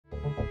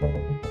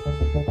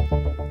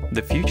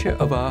The future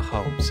of our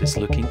homes is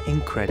looking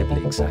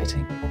incredibly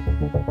exciting.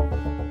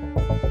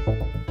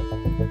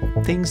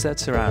 Things that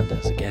surround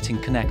us are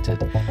getting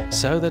connected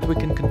so that we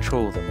can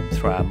control them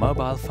through our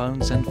mobile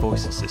phones and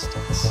voice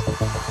assistants.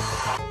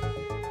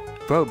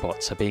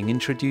 Robots are being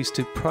introduced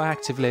to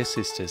proactively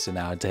assist us in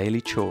our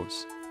daily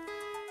chores.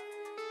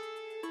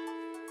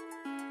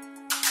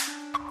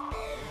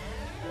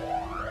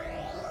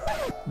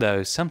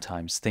 Though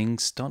sometimes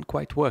things don't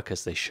quite work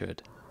as they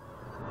should.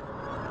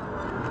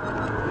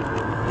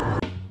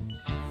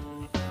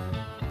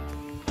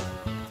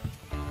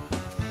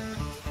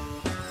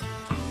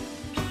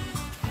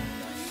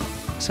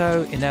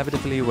 So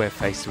inevitably we're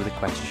faced with the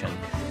question,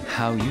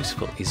 how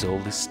useful is all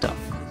this stuff?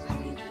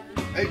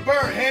 Hey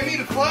Bert, hand me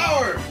the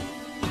flower!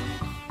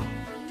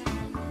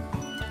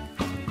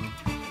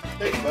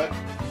 Thanks, bud.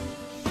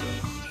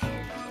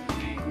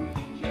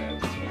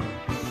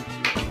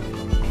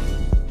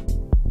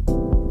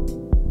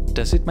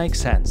 Does it make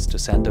sense to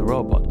send a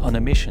robot on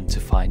a mission to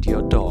find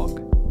your dog?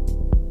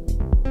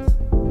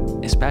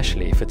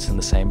 Especially if it's in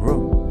the same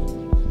room.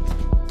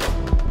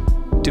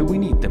 Do we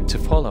need them to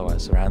follow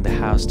us around the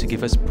house to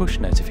give us push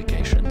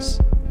notifications?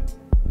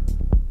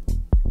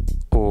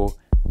 Or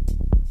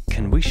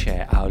can we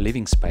share our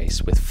living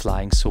space with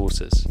flying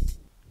saucers?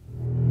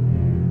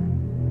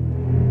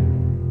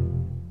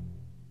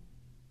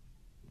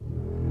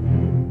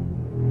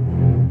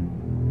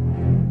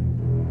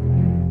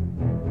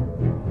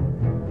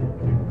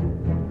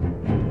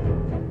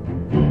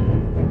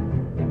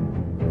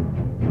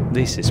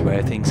 This is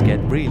where things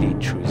get really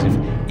intrusive,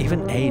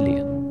 even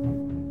alien.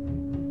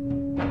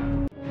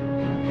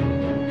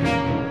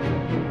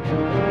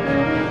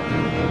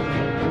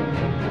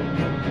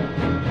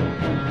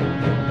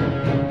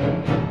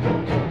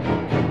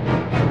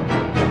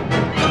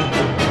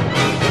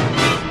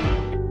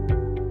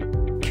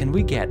 Can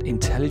we get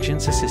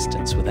intelligence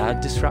assistance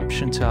without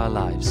disruption to our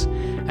lives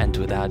and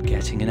without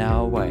getting in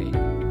our way?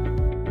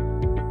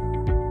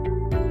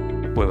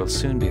 We will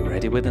soon be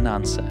ready with an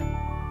answer.